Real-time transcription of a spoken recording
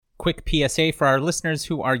Quick PSA for our listeners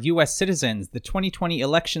who are U.S. citizens. The 2020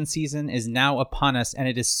 election season is now upon us, and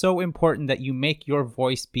it is so important that you make your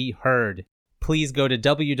voice be heard. Please go to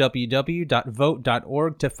www.vote.org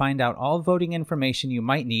to find out all voting information you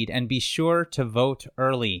might need, and be sure to vote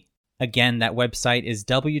early. Again, that website is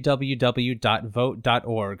www.vote.org.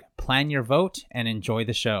 Plan your vote and enjoy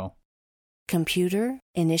the show. Computer,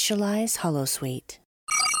 initialize Holosuite.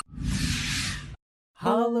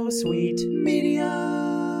 Holosuite Media.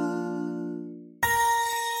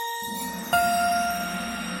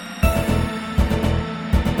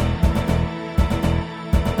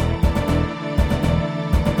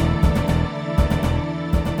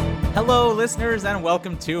 Hello, listeners, and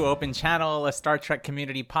welcome to Open Channel, a Star Trek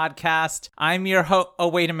community podcast. I'm your host. Oh,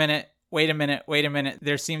 wait a minute.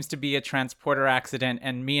 There seems to be a transporter accident,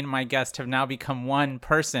 and me and my guest have now become one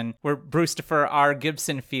person. We're Brewstopher R.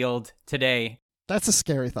 Gibson Field today. That's a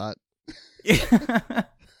scary thought.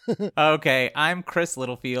 Okay, I'm Chris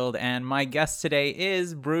Littlefield, and my guest today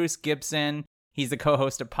is Bruce Gibson. He's the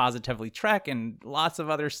co-host of Positively Trek and lots of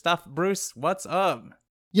other stuff. Bruce, what's up?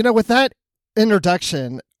 You know, with that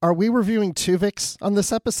introduction, are we reviewing Tuvix on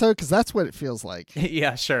this episode? Because that's what it feels like.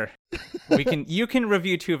 Yeah, sure. You can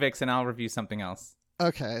review Tuvix, and I'll review something else.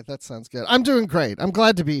 Okay, that sounds good. I'm doing great. I'm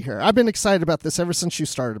glad to be here. I've been excited about this ever since you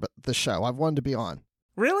started the show. I've wanted to be on.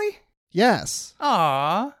 Really? Yes.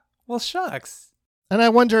 Aw, well, shucks. And I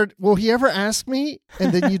wondered, will he ever ask me?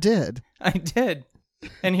 And then you did. I did.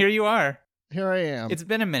 And here you are. Here I am. It's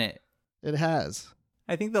been a minute. It has.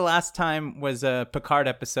 I think the last time was a Picard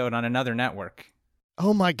episode on another network.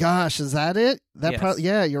 Oh my gosh, is that it? Yes.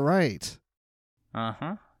 Yeah, you're right.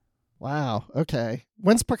 Uh-huh. Wow, okay.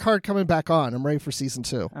 When's Picard coming back on? I'm ready for season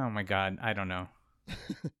 2. Oh my god, I don't know.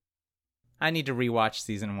 I need to rewatch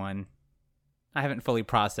season 1. I haven't fully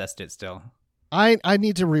processed it still. I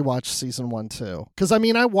need to rewatch season 1 too. Because, I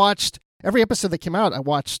mean, I watched every episode that came out, I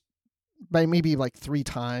watched by maybe like 3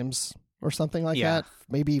 times or something like that.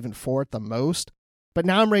 Maybe even 4 at the most. But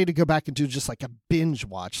now I'm ready to go back and do just like a binge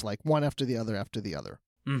watch, like one after the other after the other.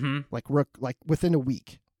 Mm-hmm. Like within a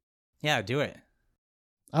week. Yeah, do it.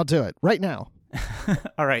 I'll do it right now.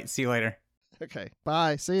 All right, see you later. Okay,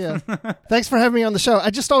 bye. See ya. Thanks for having me on the show.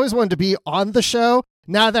 I just always wanted to be on the show.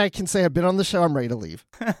 Now that I can say I've been on the show, I'm ready to leave.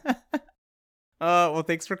 Well,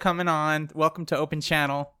 thanks for coming on. Welcome to Open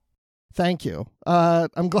Channel. Thank you.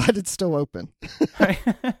 I'm glad it's still open.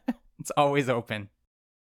 It's always open.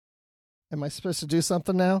 Am I supposed to do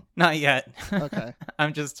something now? Not yet. Okay.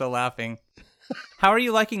 I'm just still laughing. How are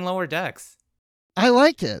you liking Lower Decks? I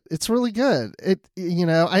like it. It's really good.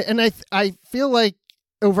 I feel like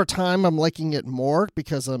over time I'm liking it more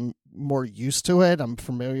because I'm more used to it. I'm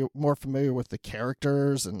more familiar with the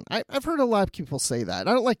characters, and I've heard a lot of people say that.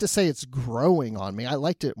 I don't like to say it's growing on me. I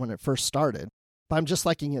liked it when it first started, but I'm just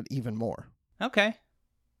liking it even more. Okay.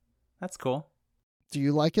 That's cool. Do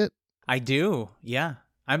you like it? I do. Yeah.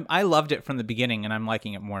 I loved it from the beginning, and I'm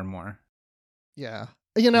liking it more and more. Yeah.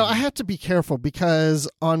 You know, I have to be careful because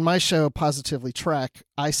on my show, Positively Trek,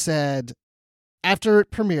 I said, after it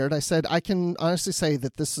premiered, I said, I can honestly say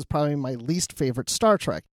that this is probably my least favorite Star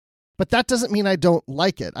Trek. But that doesn't mean I don't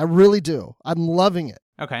like it. I really do. I'm loving it.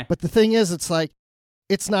 Okay. But the thing is, it's like,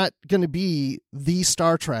 it's not going to be the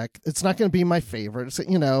Star Trek. It's not going to be my favorite.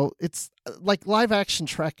 It's like live action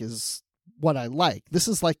Trek is what I like. This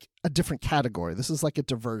is like a different category. This is like a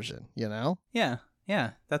diversion, you know? Yeah,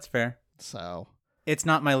 that's fair. So it's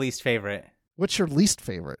not my least favorite. What's your least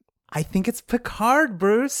favorite? I think it's Picard,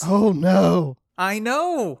 Bruce. Oh, no. I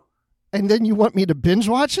know. And then you want me to binge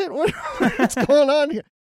watch it? What's going on here?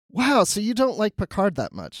 Wow, so you don't like Picard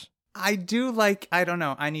that much? I do I don't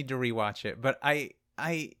know. I need to rewatch it, but I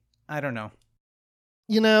don't know.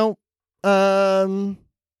 You know, I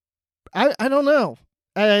don't know.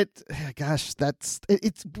 Gosh,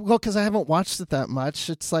 it's well, because I haven't watched it that much.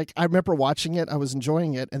 It's like, I remember watching it, I was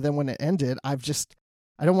enjoying it, and then when it ended, I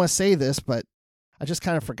don't want to say this, but I just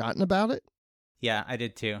kind of forgotten about it. Yeah, I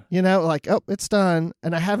did too. You know, like, oh, it's done.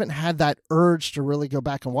 And I haven't had that urge to really go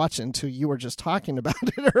back and watch it until you were just talking about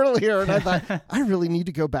it earlier. And I thought, I really need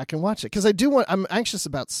to go back and watch it. Because I'm anxious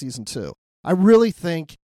about season 2. I really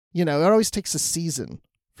think, it always takes a season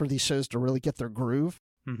for these shows to really get their groove.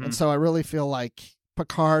 Mm-hmm. And so I really feel like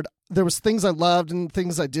Picard, there was things I loved and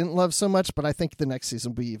things I didn't love so much, but I think the next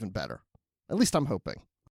season will be even better. At least I'm hoping.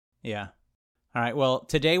 Yeah. All right, well,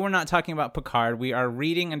 today we're not talking about Picard. We are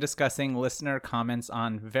reading and discussing listener comments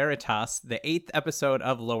on Veritas, the 8th episode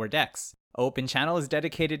of Lower Decks. Open Channel is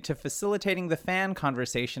dedicated to facilitating the fan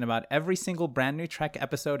conversation about every single brand new Trek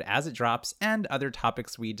episode as it drops and other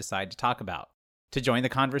topics we decide to talk about. To join the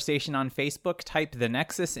conversation on Facebook, type The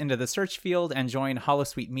Nexus into the search field and join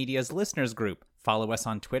Holosuite Media's listeners group. Follow us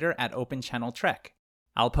on Twitter at Open Channel Trek.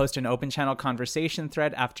 I'll post an Open Channel conversation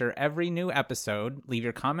thread after every new episode. Leave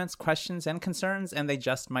your comments, questions, and concerns, and they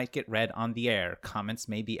just might get read on the air. Comments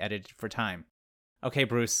may be edited for time. Okay,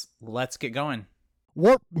 Bruce, let's get going.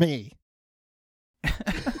 Warp me.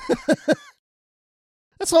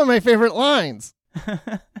 That's one of my favorite lines.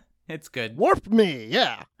 It's good. Warp me,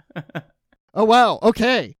 yeah. Oh, wow.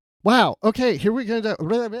 Okay. Wow. Okay, here we go.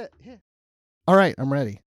 All right, I'm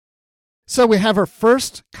ready. So we have our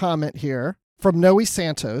first comment here from Noe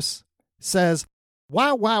Santos. Says,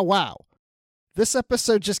 wow, wow, wow. This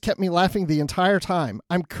episode just kept me laughing the entire time.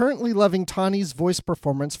 I'm currently loving Tawny's voice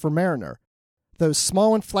performance for Mariner. Those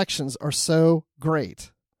small inflections are so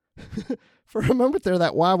great. For a moment there,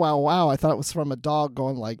 that wow, wow, wow, I thought it was from a dog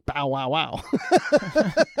going like, bow, wow, wow.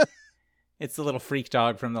 It's the little freak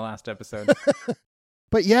dog from the last episode.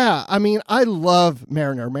 But yeah, I mean, I love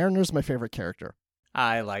Mariner. Mariner's my favorite character.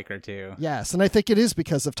 I like her too. Yes, and I think it is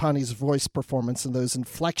because of Tawny's voice performance and those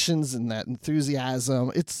inflections and that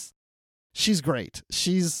enthusiasm. She's great.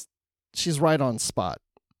 She's right on spot.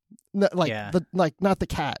 Not the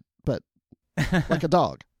cat, but like a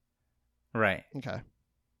dog. Right. Okay.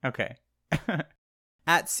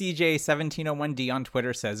 At CJ1701D on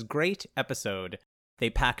Twitter says, great episode. They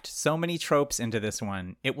packed so many tropes into this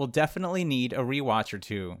one. It will definitely need a rewatch or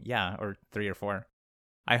two. Yeah, or 3 or 4.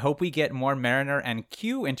 I hope we get more Mariner and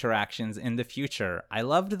Q interactions in the future. I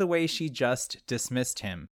loved the way she just dismissed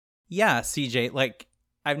him. Yeah, CJ, like,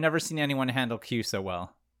 I've never seen anyone handle Q so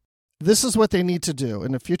well. This is what they need to do.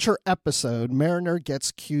 In a future episode, Mariner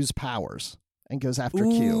gets Q's powers and goes after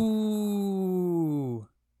Q. Ooh,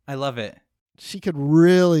 I love it. She could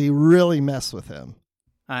really, really mess with him.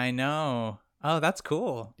 I know. Oh, that's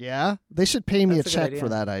cool. Yeah? They should pay me That's a check for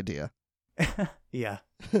that idea. Yeah.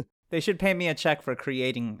 They should pay me a check for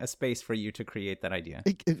creating a space for you to create that idea.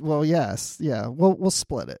 Well, yes. Yeah. We'll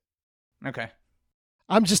split it. Okay.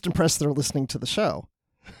 I'm just impressed they're listening to the show.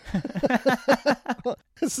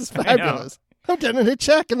 This is fabulous. I'm getting a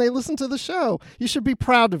check and they listen to the show. You should be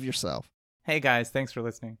proud of yourself. Hey, guys. Thanks for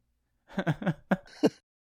listening.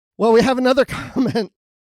 Well, we have another comment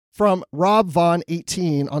from Rob Vaughn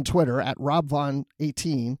 18 on Twitter at Rob Vaughn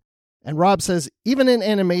 18. And Rob says, even in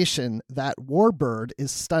animation, that warbird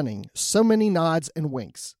is stunning. So many nods and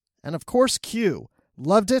winks. And of course, Q.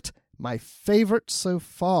 Loved it. My favorite so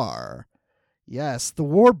far. Yes, the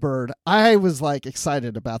warbird. I was like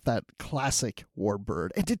excited about that classic warbird.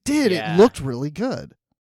 And it did. Yeah. It looked really good.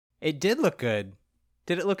 It did look good.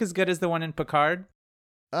 Did it look as good as the one in Picard?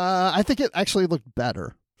 I think it actually looked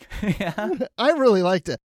better. Yeah. I really liked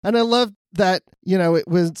it. And I loved that,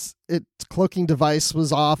 its cloaking device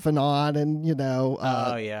was off and on and,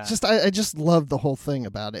 I just loved the whole thing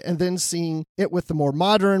about it. And then seeing it with the more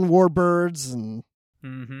modern warbirds and,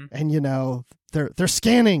 and they're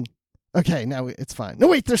scanning. Okay, now it's fine. No,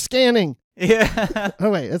 wait, they're scanning. Yeah. Oh,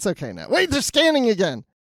 wait, it's okay now. Wait, they're scanning again.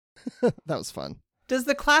 That was fun. Does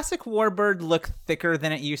the classic warbird look thicker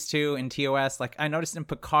than it used to in TOS? Like, I noticed in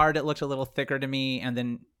Picard it looked a little thicker to me, and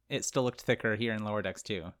then it still looked thicker here in Lower Decks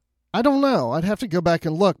too. I don't know. I'd have to go back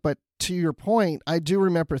and look, but to your point, I do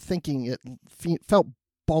remember thinking it felt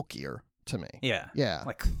bulkier to me. Yeah. Yeah.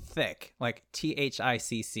 Like thick. Like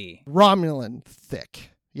THICC. Romulan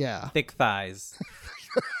thick. Yeah. Thick thighs.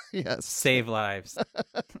 Yes. Save lives.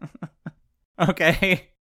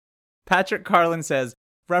 Okay. Patrick Carlin says,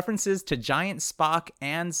 references to Giant Spock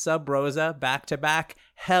and Sub Rosa back to back.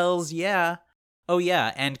 Hells yeah. Oh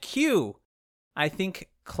yeah, and Q. I think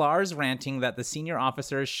Klar's ranting that the senior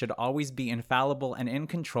officers should always be infallible and in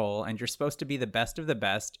control and you're supposed to be the best of the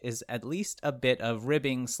best is at least a bit of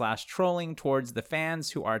ribbing/trolling towards the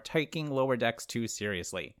fans who are taking Lower Decks too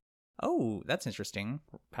seriously. Oh, that's interesting,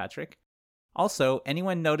 Patrick. Also,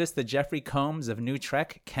 anyone notice the Jeffrey Combs of New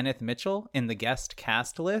Trek, Kenneth Mitchell, in the guest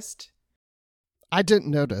cast list? I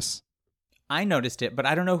didn't notice. I noticed it, but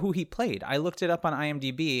I don't know who he played. I looked it up on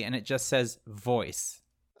IMDb and it just says voice.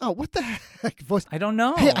 Oh, what the heck? Voice? I don't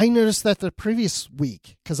know. Hey, I noticed that the previous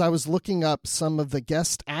week because I was looking up some of the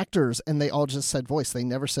guest actors and they all just said voice. They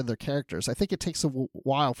never said their characters. I think it takes a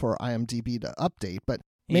while for IMDb to update, but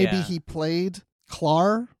maybe he played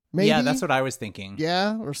Klar, maybe? Yeah, that's what I was thinking.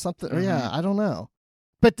 Yeah, or something. Mm-hmm. Yeah, I don't know.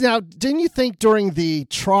 But now, didn't you think during the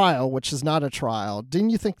trial, which is not a trial,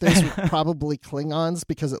 didn't you think those were probably Klingons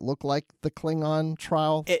because it looked like the Klingon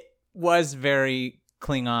trial? It was very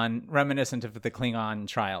Klingon, reminiscent of the Klingon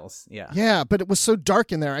trials. Yeah. Yeah, but it was so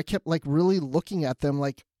dark in there. I kept like really looking at them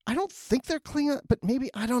like, I don't think they're Klingon, but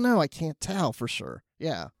maybe, I don't know. I can't tell for sure.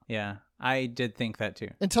 Yeah. Yeah, I did think that too.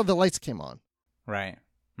 Until the lights came on. Right.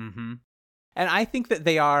 Mm-hmm. And I think that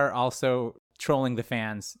they are also trolling the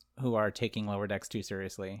fans who are taking Lower Decks too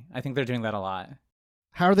seriously. I think they're doing that a lot.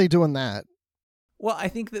 How are they doing that? Well, I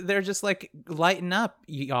think that they're just like, lighten up,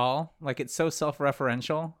 y'all. Like, it's so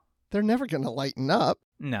self-referential. They're never going to lighten up.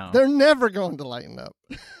 No. They're never going to lighten up.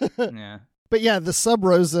 Yeah. But yeah, the Sub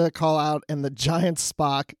Rosa call out and the giant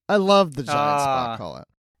Spock. I love the giant Spock call out.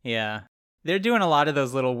 Yeah. They're doing a lot of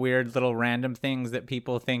those little weird little random things that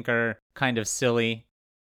people think are kind of silly.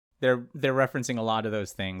 They're referencing a lot of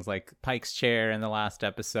those things, like Pike's chair in the last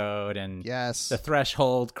episode, and yes, the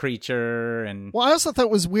threshold creature. And well, I also thought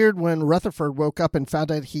it was weird when Rutherford woke up and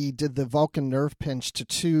found out he did the Vulcan nerve pinch to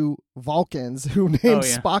two Vulcans who named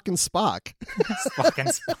Spock and Spock. Spock and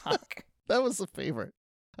Spock. That was a favorite.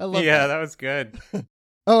 I love Yeah, that was good.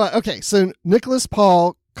 Oh, okay. So Nicholas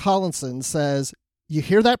Paul Collinson says, "You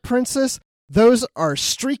hear that, Princess? Those are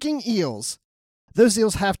streaking eels. Those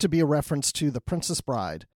eels have to be a reference to The Princess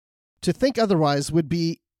Bride. To think otherwise would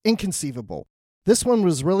be inconceivable. This one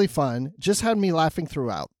was really fun, just had me laughing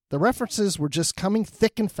throughout. The references were just coming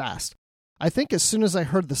thick and fast. I think as soon as I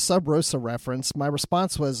heard the Sub Rosa reference, my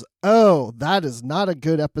response was, oh, that is not a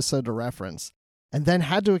good episode to reference. And then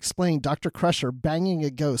had to explain Dr. Crusher banging a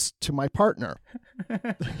ghost to my partner.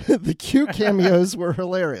 The Q cameos were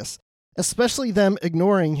hilarious, especially them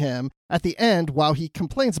ignoring him at the end while he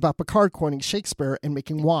complains about Picard quoting Shakespeare and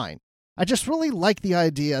making wine. I just really like the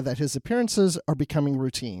idea that his appearances are becoming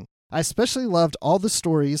routine. I especially loved all the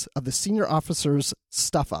stories of the senior officers'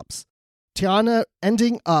 stuff-ups. Tiana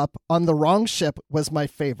ending up on the wrong ship was my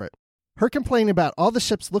favorite. Her complaining about all the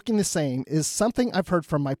ships looking the same is something I've heard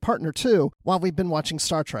from my partner too while we've been watching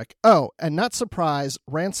Star Trek. Oh, and not surprised,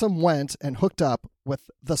 Ransom went and hooked up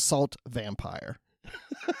with the Salt Vampire.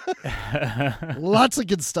 Lots of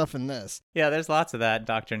good stuff in this. Yeah, there's lots of that,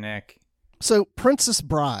 Dr. Nick. So, Princess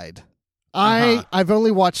Bride. I've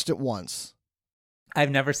only watched it once.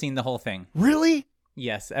 I've never seen the whole thing. Really?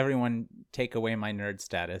 Yes, everyone take away my nerd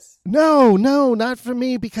status. No, not for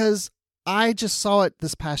me, because I just saw it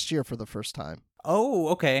this past year for the first time. Oh,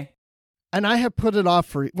 okay. And I have put it off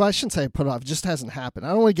for, well, I shouldn't say I put it off, it just hasn't happened.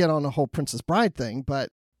 I don't want to get on a whole Princess Bride thing,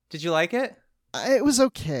 but... Did you like it? It was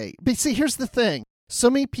okay. But see, here's the thing. So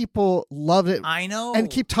many people loved it. I know. And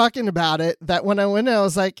keep talking about it, that when I went in, I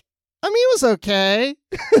was like, I mean, it was okay.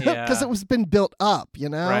 Yeah. Because it was been built up, you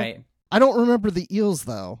know? Right. I don't remember the eels,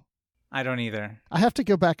 though. I don't either. I have to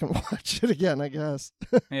go back and watch it again, I guess.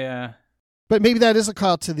 Yeah. But maybe that is a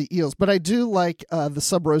call to the eels. But I do like the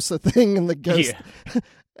Sub Rosa thing and the ghost. Yeah.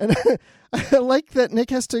 And I like that Nick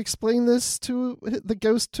has to explain this to the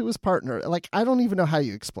ghost to his partner. Like, I don't even know how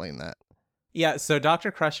you explain that. Yeah, so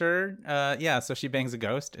Dr. Crusher, so she bangs a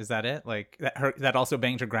ghost. Is that it? Like, that also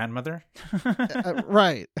banged her grandmother?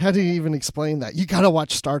 Right. How do you even explain that? You got to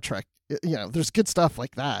watch Star Trek. You know, there's good stuff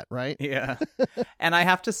like that, right? Yeah. And I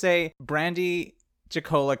have to say, Brandy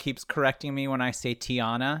Jacola keeps correcting me when I say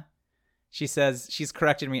Tiana. She says, she's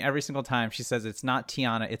corrected me every single time. She says it's not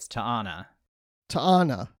Tiana, it's Ta'ana.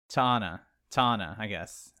 Ta'ana, I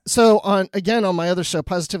guess. So on my other show,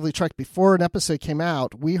 Positively Trek, before an episode came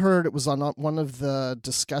out, we heard it was on one of the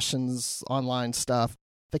discussions online stuff.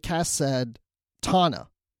 The cast said Tana.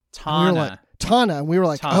 Tana. And we were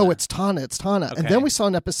like, Tana. Oh, it's Tana. Okay. And then we saw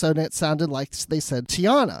an episode and it sounded like they said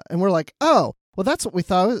Tiana. And we're like, oh, well, that's what we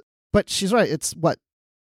thought. But she's right. It's what?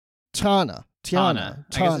 Tiana. I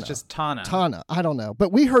guess it's just Tana. Tana. I don't know.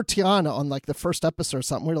 But we heard Tiana on like the first episode or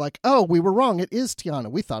something. We were like, oh, we were wrong. It is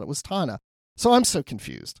Tiana. We thought it was Tana. So I'm so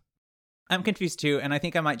confused. I'm confused too, and I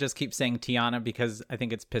think I might just keep saying Tiana because I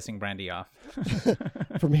think it's pissing Brandy off.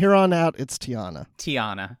 From here on out, it's Tiana.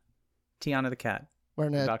 Tiana the cat.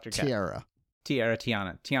 Wearing a Dr. tiara.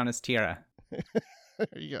 Tiana. Tiana's tiara. There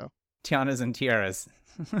you go. Tianas and tiaras.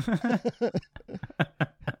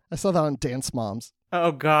 I saw that on Dance Moms.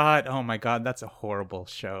 Oh, God. Oh, my God. That's a horrible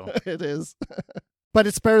show. It is. But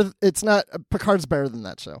it's better. It's not. Picard's better than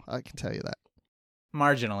that show. I can tell you that.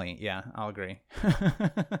 Marginally. Yeah, I'll agree.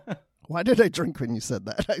 Why did I drink when you said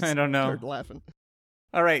that? I don't know. Started laughing.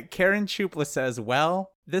 All right. Karen Chupla says,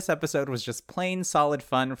 well, this episode was just plain solid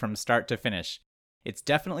fun from start to finish. It's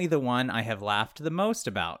definitely the one I have laughed the most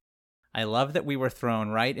about. I love that we were thrown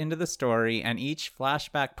right into the story, and each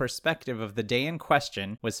flashback perspective of the day in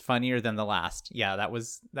question was funnier than the last. Yeah, that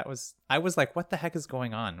was. I was like, what the heck is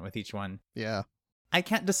going on with each one? Yeah. I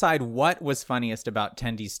can't decide what was funniest about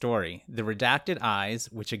Tendy's story. The redacted eyes,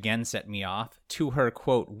 which again set me off, to her,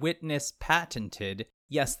 quote, witness patented.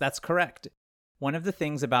 Yes, that's correct. One of the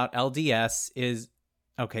things about LDS is...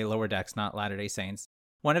 Okay, Lower Decks, not Latter-day Saints.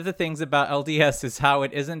 One of the things about LDS is how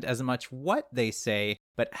it isn't as much what they say,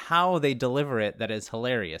 but how they deliver it that is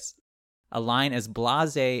hilarious. A line as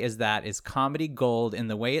blasé as that is comedy gold in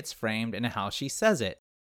the way it's framed and how she says it.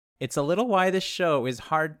 It's a little why this show is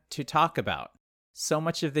hard to talk about. So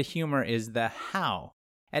much of the humor is the how.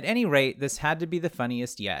 At any rate, this had to be the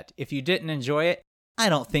funniest yet. If you didn't enjoy it, I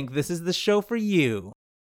don't think this is the show for you.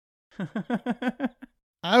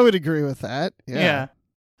 I would agree with that. Yeah.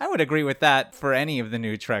 I would agree with that for any of the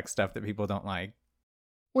new Trek stuff that people don't like.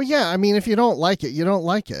 Well, yeah, I mean, if you don't like it, you don't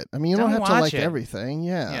like it. I mean, you don't have to like everything.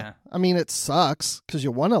 Yeah. I mean, it sucks because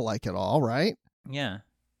you want to like it all, right? Yeah.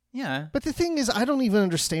 Yeah. But the thing is, I don't even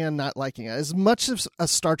understand not liking it. As much as a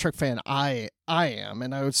Star Trek fan I am,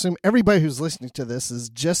 and I would assume everybody who's listening to this is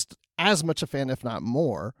just as much a fan, if not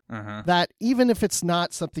more, that even if it's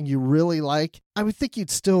not something you really like, I would think you'd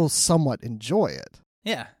still somewhat enjoy it.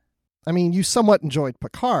 Yeah. I mean, you somewhat enjoyed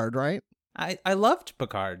Picard, right? I loved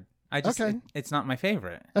Picard. It's not my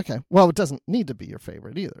favorite. Okay. Well, it doesn't need to be your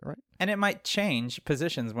favorite either, right? And it might change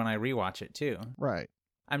positions when I rewatch it too. Right.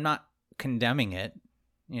 I'm not condemning it,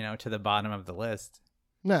 to the bottom of the list.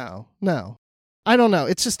 No. I don't know.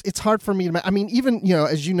 It's hard for me to, I mean, even,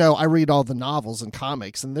 as you know, I read all the novels and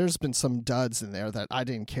comics, and there's been some duds in there that I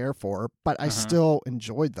didn't care for, but I still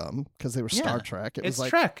enjoyed them because they were Star Trek. It's like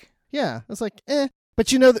Trek. Yeah. It was like, eh.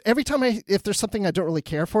 But every time if there's something I don't really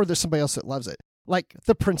care for, there's somebody else that loves it. Like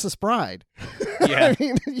The Princess Bride. Yeah. I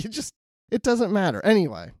mean, it doesn't matter.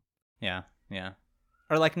 Anyway. Yeah.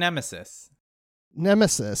 Or like Nemesis.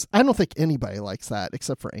 I don't think anybody likes that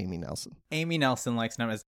except for Amy Nelson. Amy Nelson likes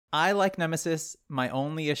Nemesis. I like Nemesis. My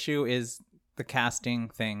only issue is the casting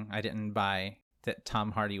thing. I didn't buy that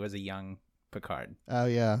Tom Hardy was a young Picard. Oh,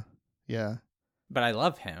 yeah. Yeah. But I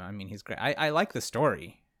love him. I mean, he's great. I like the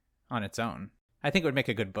story on its own. I think it would make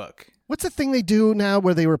a good book. What's the thing they do now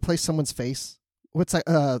where they replace someone's face? What's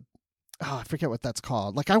that? I forget what that's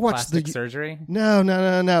called. Like I watched plastic surgery. No.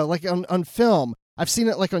 Like on film, I've seen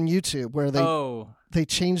it like on YouTube where they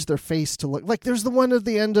change their face to look like. There's the one at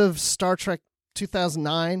the end of Star Trek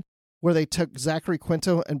 2009 where they took Zachary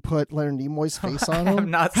Quinto and put Leonard Nimoy's face on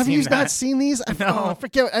him. Have you not seen these? No. I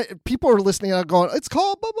forget. People are listening out going, "It's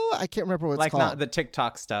called blah blah." I can't remember what it's called. Like not the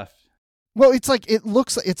TikTok stuff. Well, it's like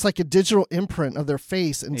it's like a digital imprint of their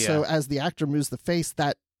face, and so as the actor moves the face,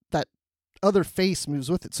 that other face moves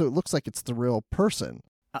with it, so it looks like it's the real person.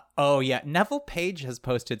 Neville Page has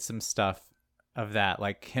posted some stuff of that,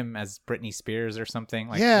 like him as Britney Spears or something.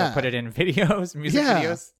 Like they'll put it in music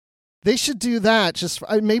videos. They should do that.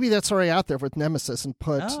 Maybe that's already out there with Nemesis, and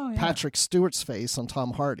put Patrick Stewart's face on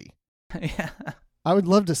Tom Hardy. Yeah, I would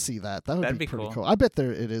love to see that. That'd be pretty cool. cool. I bet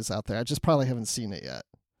it is out there. I just probably haven't seen it yet.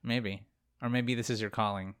 Maybe. Or maybe this is your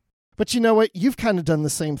calling. But you know what? You've kind of done the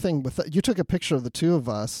same thing. You took a picture of the two of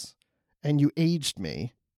us, and you aged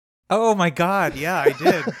me. Oh, my God. Yeah, I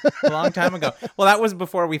did. A long time ago. Well, that was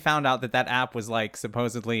before we found out that app was, like,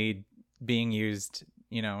 supposedly being used,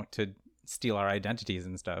 to steal our identities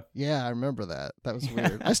and stuff. Yeah, I remember that. That was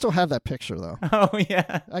weird. I still have that picture, though. Oh,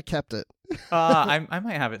 yeah. I kept it. I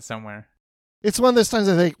might have it somewhere. It's one of those times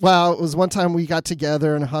I think, wow, it was one time we got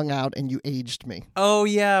together and hung out and you aged me. Oh,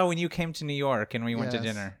 yeah, when you came to New York and we went to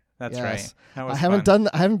dinner. That's right. That was I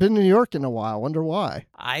haven't been to New York in a while. Wonder why.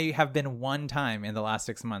 I have been one time in the last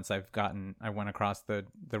 6 months. I went across the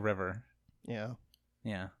river. Yeah.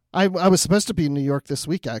 Yeah. I was supposed to be in New York this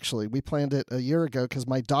week, actually. We planned it a year ago because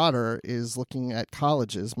my daughter is looking at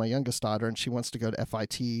colleges, my youngest daughter, and she wants to go to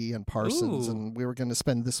FIT and Parsons, and we were going to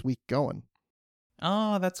spend this week going.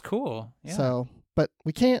 Oh, that's cool. Yeah. So, but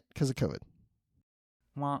we can't because of COVID.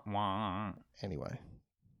 Wah, wah. Anyway,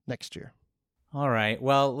 next year. All right.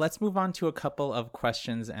 Well, let's move on to a couple of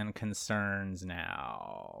questions and concerns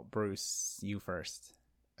now. Bruce, you first.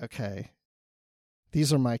 Okay.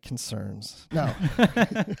 These are my concerns. No.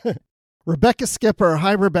 Rebecca Skipper.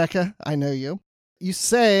 Hi, Rebecca. I know you. You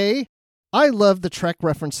say, I love the Trek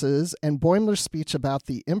references and Boimler's speech about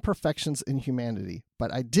the imperfections in humanity,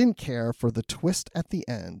 but I didn't care for the twist at the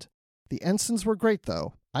end. The ensigns were great,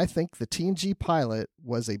 though. I think the TNG pilot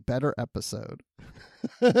was a better episode.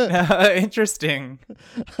 Interesting.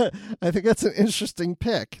 I think that's an interesting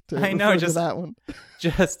pick. I know, just that one.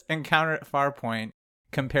 Just Encounter at Farpoint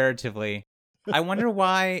comparatively. I wonder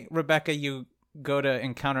why, Rebecca, you go to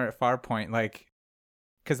Encounter at Farpoint,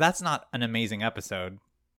 because that's not an amazing episode,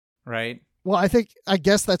 right? Well, I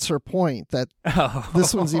guess that's her point, that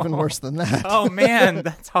this one's even worse than that. Oh, man,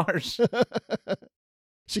 that's harsh.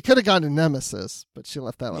 She could have gone to Nemesis, but she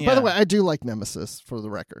left that one. Yeah. By the way, I do like Nemesis, for the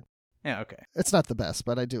record. Yeah, okay. It's not the best,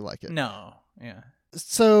 but I do like it. No, yeah.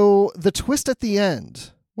 So, the twist at the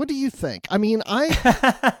end, what do you think? I mean,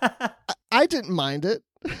 I didn't mind it.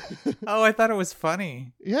 Oh, I thought it was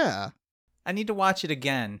funny. Yeah. I need to watch it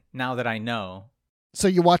again, now that I know. So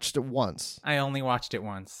you watched it once. I only watched it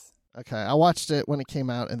once. Okay, I watched it when it came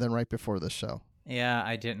out and then right before this show. Yeah,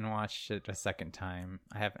 I didn't watch it a second time.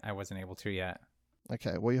 I wasn't able to yet.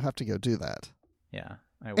 Okay, well, you'll have to go do that. Yeah,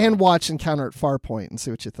 I will. And watch Encounter at Farpoint and see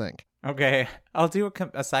what you think. Okay, I'll do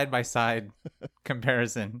a side-by-side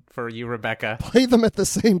comparison for you, Rebecca. Play them at the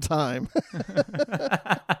same time.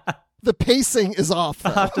 The pacing is off, though.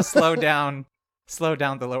 I'll have to slow down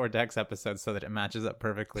the Lower Decks episode so that it matches up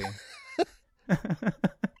perfectly.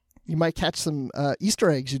 You might catch some Easter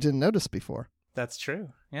eggs you didn't notice before. That's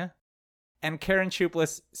true, yeah. And Karen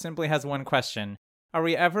Chuplis simply has one question. Are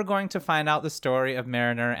we ever going to find out the story of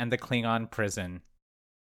Mariner and the Klingon prison?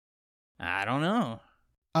 I don't know.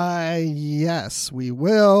 Yes, we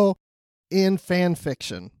will in fan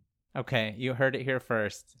fiction. Okay, you heard it here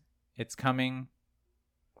first. It's coming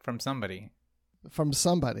from somebody. From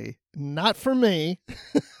somebody. Not from me,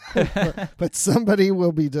 but somebody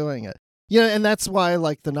will be doing it. Yeah, and that's why I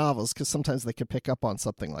like the novels, because sometimes they could pick up on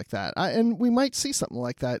something like that. And we might see something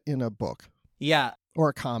like that in a book. Yeah. Or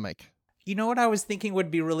a comic. You know what I was thinking would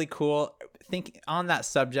be really cool? Think on that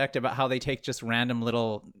subject about how they take just random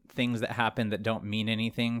little things that happen that don't mean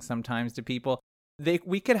anything sometimes to people.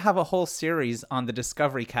 We could have a whole series on the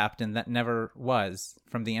Discovery Captain that never was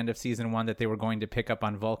from the end of season 1 that they were going to pick up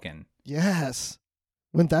on Vulcan. Yes.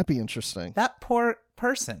 Wouldn't that be interesting? That poor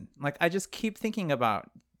person. Like, I just keep thinking about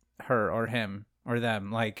her or him or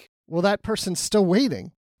them. Like, well, that person's still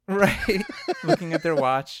waiting. Right. Looking at their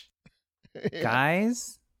watch. Yeah.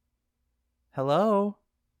 Guys? Hello?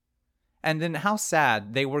 And then how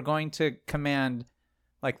sad they were going to command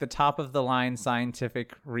like the top of the line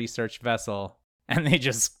scientific research vessel and they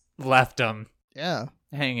just left them Yeah.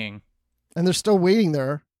 hanging. And they're still waiting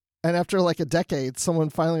there. And after like a decade, someone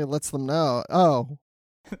finally lets them know, oh,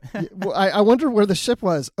 well, I wonder where the ship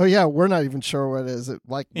was. Oh, yeah, we're not even sure what it is. It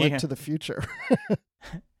like went to the future.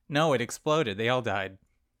 No, it exploded. They all died.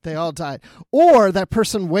 They all died. Or that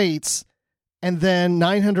person waits and then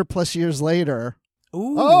 900 plus years later,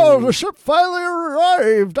 Ooh. oh, the ship finally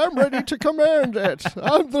arrived. I'm ready to command it.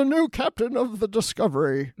 I'm the new captain of the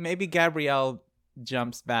Discovery. Maybe Gabrielle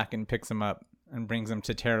jumps back and picks him up and brings him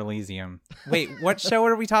to Terra Elysium. Wait, what show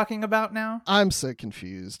are we talking about now? I'm so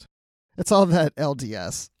confused. It's all that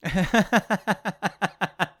LDS.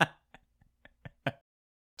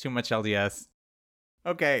 Too much LDS.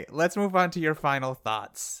 Okay, let's move on to your final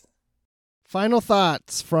thoughts. Final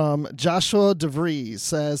thoughts from Joshua DeVries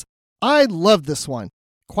says, I love this one.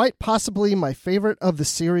 Quite possibly my favorite of the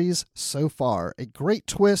series so far. A great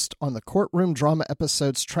twist on the courtroom drama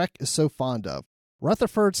episodes Trek is so fond of.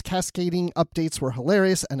 Rutherford's cascading updates were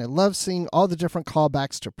hilarious, and I love seeing all the different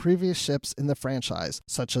callbacks to previous ships in the franchise,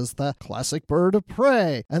 such as the classic Bird of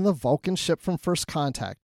Prey and the Vulcan ship from First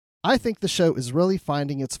Contact. I think the show is really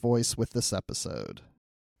finding its voice with this episode.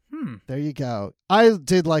 There you go. I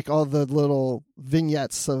did like all the little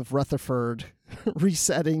vignettes of Rutherford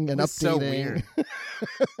resetting and updating. So weird.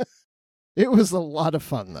 It was a lot of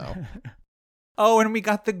fun, though. Oh, and we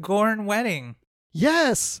got the Gorn wedding.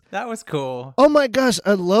 Yes. That was cool. Oh my gosh,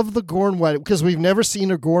 I love the Gorn wedding because we've never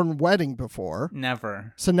seen a Gorn wedding before.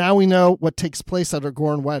 Never. So now we know what takes place at a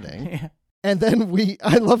Gorn wedding. Yeah. And then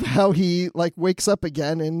I love how he like wakes up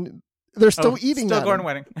again and they're still eating still that. Gorn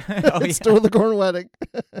wedding. It's still the Gorn wedding.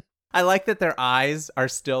 I like that their eyes are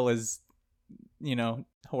still as,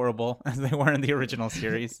 horrible as they were in the original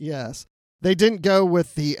series. Yes. They didn't go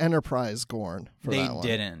with the Enterprise Gorn for that one. They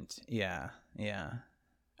didn't. Yeah.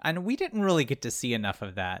 And we didn't really get to see enough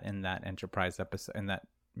of that in that Enterprise episode, in that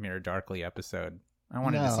Mirror Darkly episode. I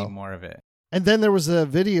wanted to see more of it. And then there was a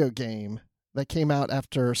video game that came out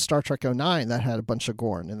after Star Trek 09 that had a bunch of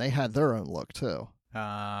Gorn, and they had their own look too.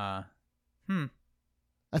 I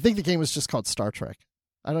think the game was just called Star Trek.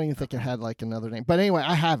 I don't even think it had like another name. But anyway,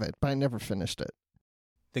 I have it, but I never finished it.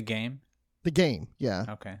 The game? The game, yeah.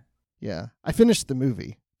 Okay. Yeah. I finished the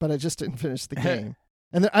movie, but I just didn't finish the game.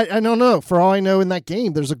 And I don't know. For all I know, in that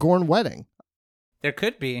game, there's a Gorn wedding. There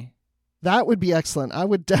could be. That would be excellent. I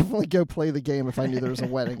would definitely go play the game if I knew there was a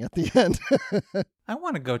wedding at the end. I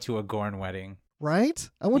want to go to a Gorn wedding. Right?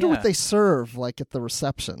 I wonder what they serve, like, at the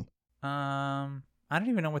reception. I don't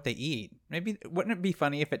even know what they eat. Maybe, wouldn't it be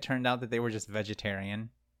funny if it turned out that they were just vegetarian?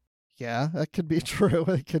 Yeah, that could be true.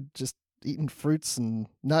 They could just eating fruits and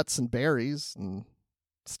nuts and berries and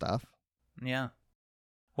stuff. Yeah.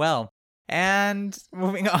 Well, and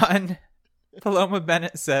moving on, Paloma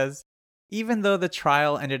Bennett says, even though the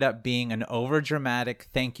trial ended up being an overdramatic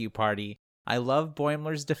thank you party, I love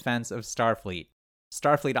Boimler's defense of Starfleet.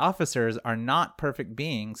 Starfleet officers are not perfect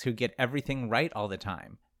beings who get everything right all the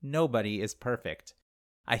time. Nobody is perfect.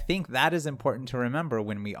 I think that is important to remember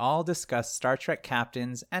when we all discuss Star Trek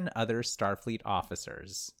captains and other Starfleet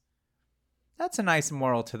officers. That's a nice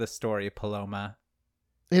moral to the story, Paloma.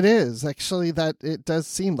 It is. Actually, that it does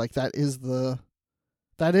seem like that is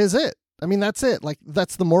it. I mean, that's it. Like,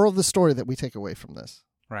 that's the moral of the story that we take away from this.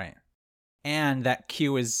 Right. And that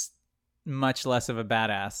Q is much less of a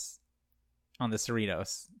badass on the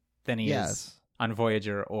Cerritos than he is on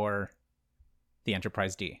Voyager or the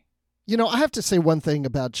Enterprise D. You know, I have to say one thing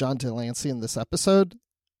about John Delancey in this episode.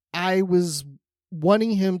 I was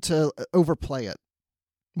wanting him to overplay it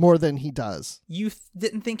more than he does. You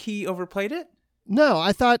didn't think he overplayed it? No,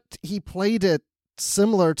 I thought he played it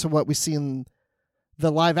similar to what we see in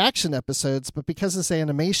the live action episodes, but because it's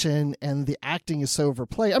animation and the acting is so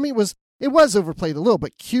overplayed, I mean, it was overplayed a little,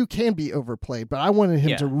 but Q can be overplayed, but I wanted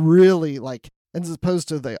him to really, like, as opposed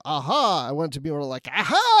to the aha, I wanted to be able to, like,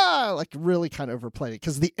 aha, like, really kind of overplay it,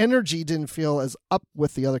 because the energy didn't feel as up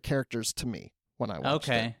with the other characters to me when I watched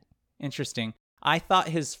it. Okay, interesting. I thought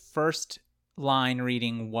his first line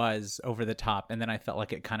reading was over the top, and then I felt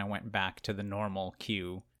like it kind of went back to the normal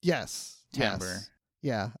Q timbre. Yes.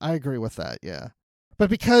 Yeah, I agree with that, yeah. But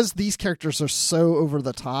because these characters are so over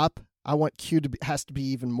the top, I want Q has to be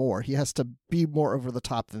even more. He has to be more over the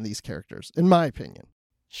top than these characters, in my opinion.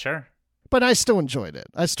 Sure. But I still enjoyed it.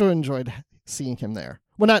 I still enjoyed seeing him there.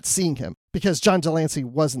 Well, not seeing him, because John Delancey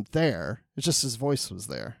wasn't there. It's just his voice was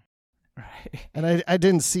there. Right. And I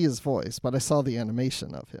didn't see his voice, but I saw the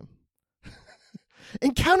animation of him.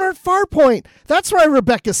 Encounter at Farpoint! That's why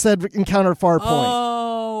Rebecca said Encounter at Farpoint.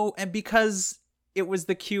 Oh, and because it was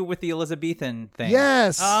the Q with the Elizabethan thing.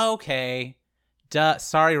 Yes. Okay. Duh.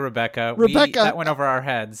 Sorry, Rebecca. That went over our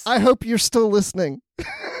heads. I hope you're still listening.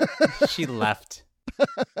 She left.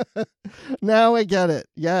 Now I get it.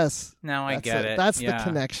 Yes. Now I get it. That's the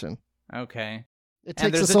connection. Okay. It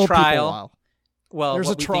takes there's us a old people trial. a while. Well, there's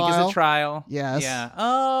what a we trial. think is a trial. Yes. Yeah.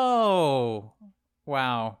 Oh.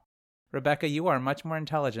 Wow. Rebecca, you are much more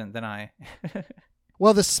intelligent than I.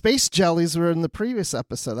 Well, the space jellies were in the previous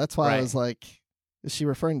episode. That's why I was like, is she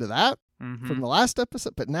referring to that from the last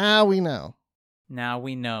episode? But now we know. Now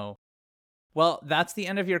we know. Well, that's the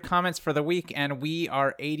end of your comments for the week, and we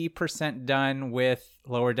are 80% done with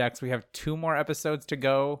Lower Decks. We have 2 more episodes to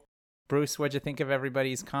go. Bruce, what'd you think of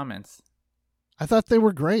everybody's comments? I thought they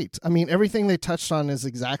were great. I mean, everything they touched on is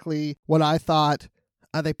exactly what I thought.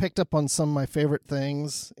 They picked up on some of my favorite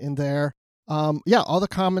things in there. Yeah, all the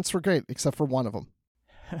comments were great, except for one of them.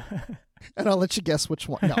 And I'll let you guess which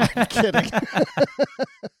one. No, I'm kidding.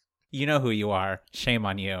 You know who you are. Shame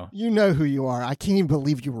on you. You know who you are. I can't even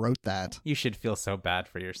believe you wrote that. You should feel so bad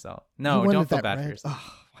for yourself. No, don't feel bad for yourself.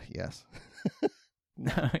 Oh, yes.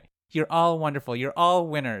 No, you're all wonderful. You're all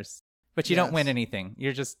winners. But you don't win anything.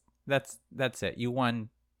 You're just, that's it. You won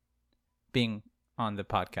being on the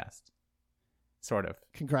podcast. Sort of.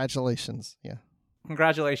 Congratulations. Yeah.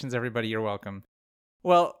 Congratulations, everybody. You're welcome.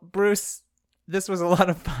 Well, Bruce, this was a lot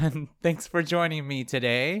of fun. Thanks for joining me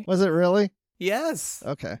today. Was it really? Yes.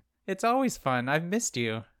 Okay. It's always fun. I've missed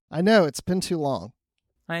you. I know. It's been too long.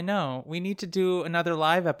 I know. We need to do another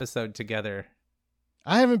live episode together.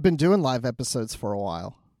 I haven't been doing live episodes for a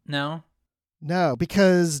while. No? No,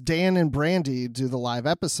 because Dan and Brandy do the live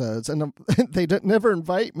episodes, and they never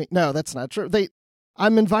invite me. No, that's not true.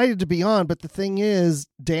 I'm invited to be on, but the thing is,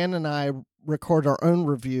 Dan and I record our own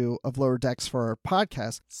review of Lower Decks for our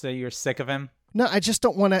podcast. So you're sick of him? No, I just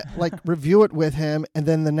don't want to review it with him and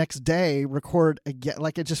then the next day record again.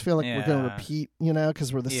 Like, I just feel like we're going to repeat,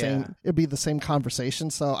 because we're the same. It'd be the same conversation.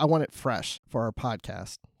 So I want it fresh for our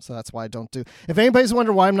podcast. So that's why I don't do. If anybody's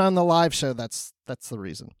wondering why I'm not on the live show, that's the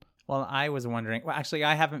reason. Well, I was wondering. Well, actually,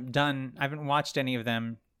 I haven't watched any of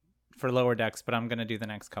them for Lower Decks, but I'm going to do the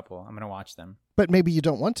next couple. I'm going to watch them. But maybe you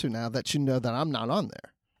don't want to now that you know that I'm not on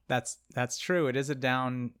there. That's true. It is a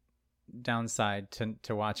downside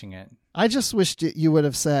to watching it. I just wished you would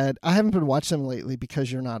have said, I haven't been watching them lately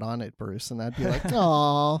because you're not on it, Bruce. And I'd be like,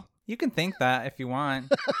 aw. You can think that if you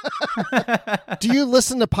want. Do you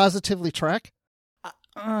listen to Positively Trek?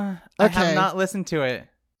 I have not listened to it.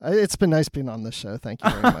 It's been nice being on this show. Thank you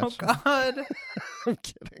very much. Oh, God. I'm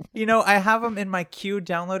kidding. I have them in my queue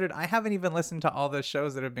downloaded. I haven't even listened to all the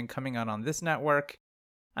shows that have been coming out on this network.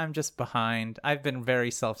 I'm just behind. I've been very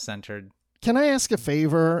self-centered. Can I ask a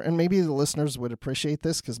favor? And maybe the listeners would appreciate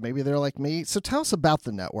this because maybe they're like me. So tell us about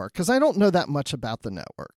the network, because I don't know that much about the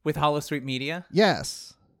network. With Holosuite Media?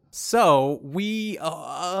 Yes. So we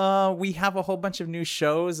have a whole bunch of new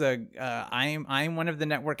shows. I'm one of the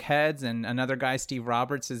network heads, and another guy, Steve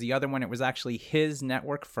Roberts, is the other one. It was actually his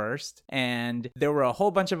network first, and there were a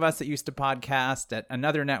whole bunch of us that used to podcast at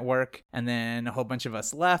another network, and then a whole bunch of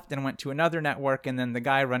us left and went to another network, and then the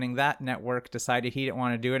guy running that network decided he didn't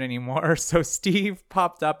want to do it anymore. So Steve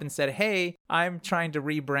popped up and said, "Hey, I'm trying to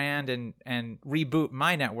rebrand and reboot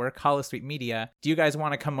my network, Holosuite Media. Do you guys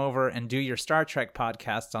want to come over and do your Star Trek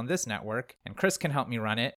podcasts on this network, and Chris can help me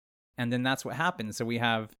run it?" And then that's what happened. So we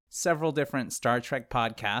have several different Star Trek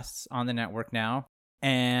podcasts on the network now,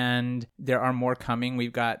 and there are more coming.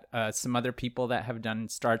 We've got some other people that have done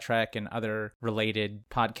Star Trek and other related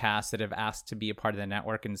podcasts that have asked to be a part of the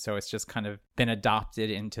network, and so it's just kind of been adopted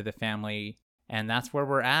into the family, and that's where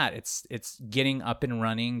we're at. It's getting up and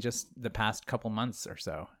running just the past couple months or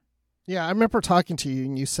so. Yeah, I remember talking to you,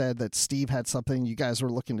 and you said that Steve had something. You guys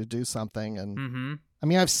were looking to do something, and I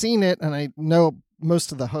mean, I've seen it, and I know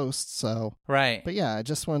most of the hosts, so right. But yeah, I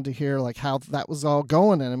just wanted to hear like how that was all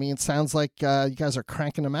going, and I mean, it sounds like you guys are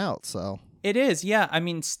cranking them out. So it is, yeah. I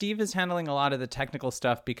mean, Steve is handling a lot of the technical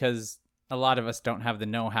stuff because a lot of us don't have the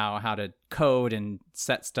know-how how to code and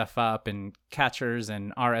set stuff up and catchers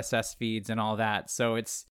and RSS feeds and all that. So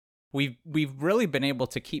we've really been able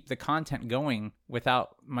to keep the content going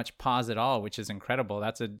without much pause at all, which is incredible.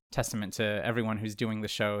 That's a testament to everyone who's doing the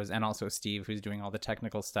shows, and also Steve, who's doing all the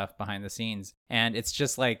technical stuff behind the scenes. And it's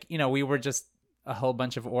just like, we were just a whole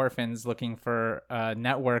bunch of orphans looking for a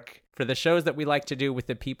network for the shows that we like to do with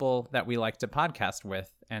the people that we like to podcast with.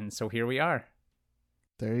 And so here we are.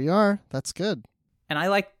 There you are. That's good. And I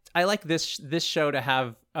like this show to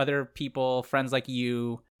have other people, friends like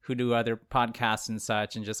you, who do other podcasts and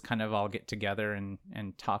such, and just kind of all get together and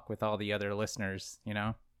talk with all the other listeners,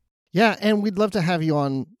 Yeah, and we'd love to have you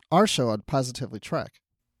on our show on Positively Trek.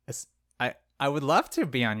 I would love to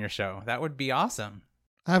be on your show. That would be awesome.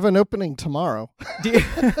 I have an opening tomorrow.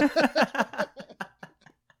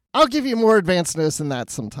 I'll give you more advance notice than that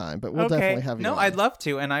sometime, but we'll definitely have you on. I'd love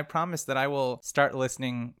to, and I promise that I will start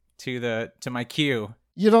listening to my queue.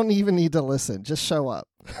 You don't even need to listen. Just show up.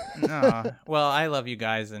 No. Well, I love you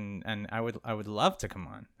guys, and I would love to come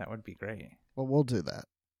on. That would be great. Well, we'll do that.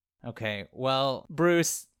 Okay. Well,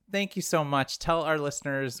 Bruce, thank you so much. Tell our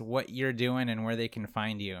listeners what you're doing and where they can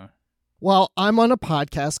find you. Well, I'm on a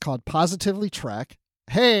podcast called Positively Trek.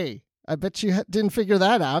 Hey, I bet you didn't figure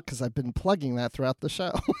that out because I've been plugging that throughout the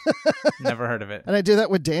show. Never heard of it. And I do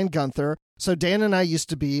that with Dan Gunther. So Dan and I used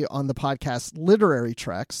to be on the podcast Literary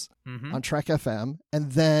Treks on Trek FM.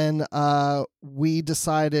 And then we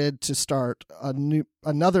decided to start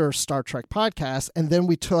another Star Trek podcast. And then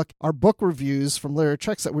we took our book reviews from Literary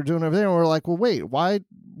Treks that we're doing over there. And we're like, well, wait, why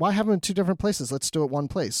have them in two different places? Let's do it one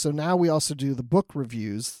place. So now we also do the book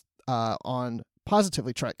reviews on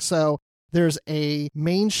Positively Trek. So there's a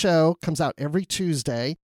main show, comes out every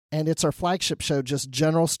Tuesday, and it's our flagship show, just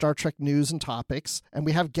general Star Trek news and topics, and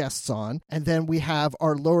we have guests on. And then we have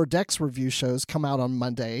our Lower Decks review shows come out on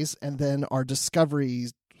Mondays, and then our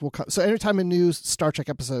Discoveries will come. So anytime a new Star Trek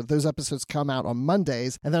episode, those episodes come out on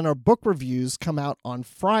Mondays, and then our book reviews come out on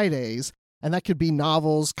Fridays, and that could be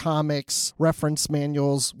novels, comics, reference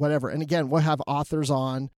manuals, whatever. And again, we'll have authors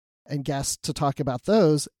on and guests to talk about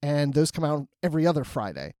those, and those come out every other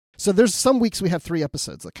Friday. So there's some weeks we have 3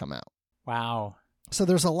 episodes that come out. Wow. So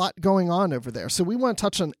there's a lot going on over there. So we want to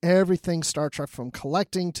touch on everything Star Trek, from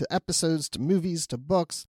collecting to episodes to movies to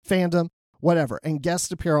books, fandom, whatever. And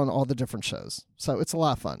guests appear on all the different shows. So it's a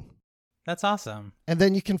lot of fun. That's awesome. And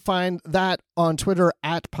then you can find that on Twitter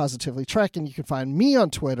at Positively Trek. And you can find me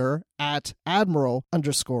on Twitter at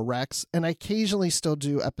Admiral_Rex. And I occasionally still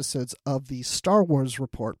do episodes of the Star Wars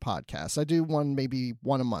Report podcast. I do maybe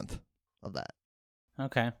one a month of that.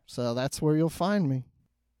 Okay. So that's where you'll find me.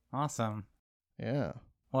 Awesome. Yeah.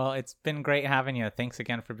 Well, it's been great having you. Thanks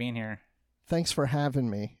again for being here. Thanks for having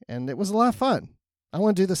me. And it was a lot of fun. I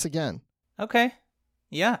want to do this again. Okay.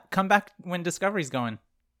 Yeah. Come back when Discovery's going.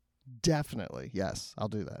 Definitely. Yes, I'll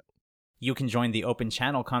do that. You can join the Open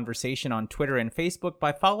Channel conversation on Twitter and Facebook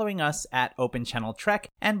by following us at Open Channel Trek,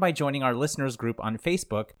 and by joining our listeners group on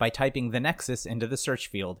Facebook by typing The Nexus into the search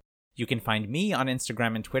field. You can find me on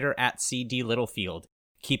Instagram and Twitter at CD Littlefield.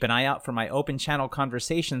 Keep an eye out for my Open Channel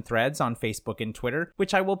conversation threads on Facebook and Twitter,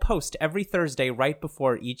 which I will post every Thursday right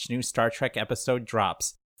before each new Star Trek episode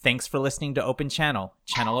drops. Thanks for listening to Open Channel.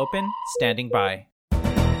 Channel open, standing by.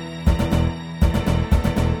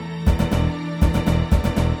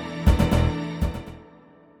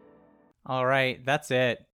 All right, that's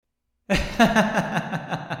it.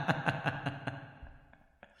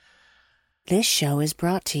 This show is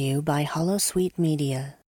brought to you by Holosuite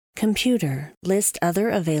Media. Computer, list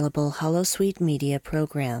other available Holosuite media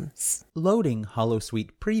programs. Loading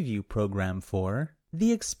Holosuite preview program for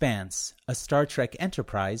The Expanse, a Star Trek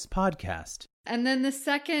Enterprise podcast. And then the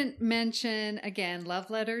second mention, again,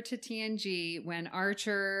 love letter to TNG, when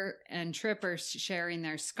Archer and Trip are sharing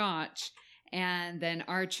their scotch. And then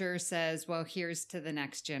Archer says, well, here's to the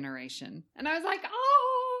next generation. And I was like, oh.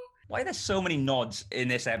 Why are there so many nods in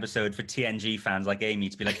this episode for TNG fans like Amy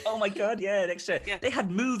to be like, oh my God, yeah, next year. They had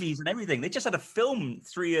movies and everything. They just had a film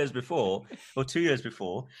 3 years before or 2 years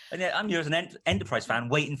before. And yet I'm here as an Enterprise fan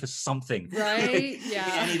waiting for something. Right?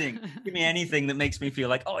 Yeah. Give me anything that makes me feel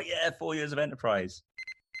like, oh yeah, 4 years of Enterprise.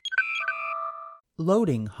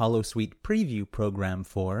 Loading Holosuite preview program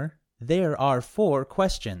for There Are Four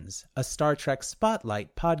Questions, a Star Trek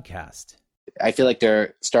Spotlight podcast. I feel like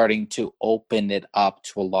they're starting to open it up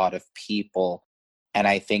to a lot of people. And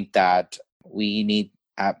I think that we need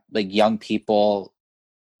like young people,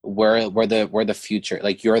 we're the future.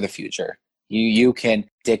 Like, you're the future. You can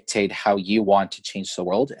dictate how you want to change the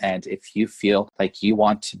world. And if you feel like you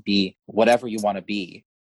want to be whatever you want to be,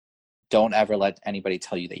 don't ever let anybody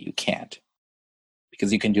tell you that you can't,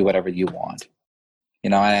 because you can do whatever you want. You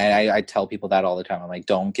know, I tell people that all the time. I'm like,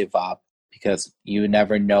 don't give up, because you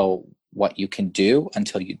never know what you can do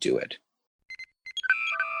until you do it.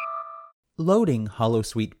 Loading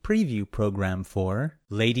Holosuite preview program for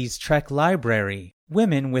Ladies Trek Library,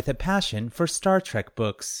 Women with a Passion for Star Trek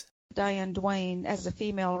Books. Diane Duane, as a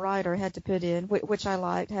female writer, had to put in, which I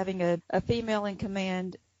liked, having a female in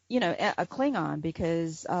command, you know, a Klingon,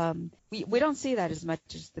 because we don't see that as much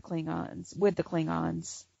as the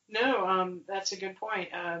Klingons. No, that's a good point.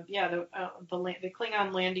 The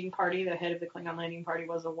Klingon landing party, the head of the Klingon landing party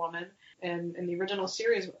was a woman. And in the original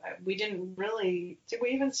series, we didn't really, did we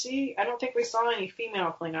even see, I don't think we saw any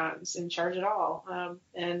female Klingons in charge at all.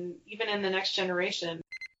 And even in the Next Generation.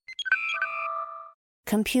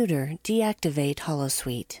 Computer, deactivate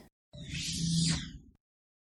Holosuite.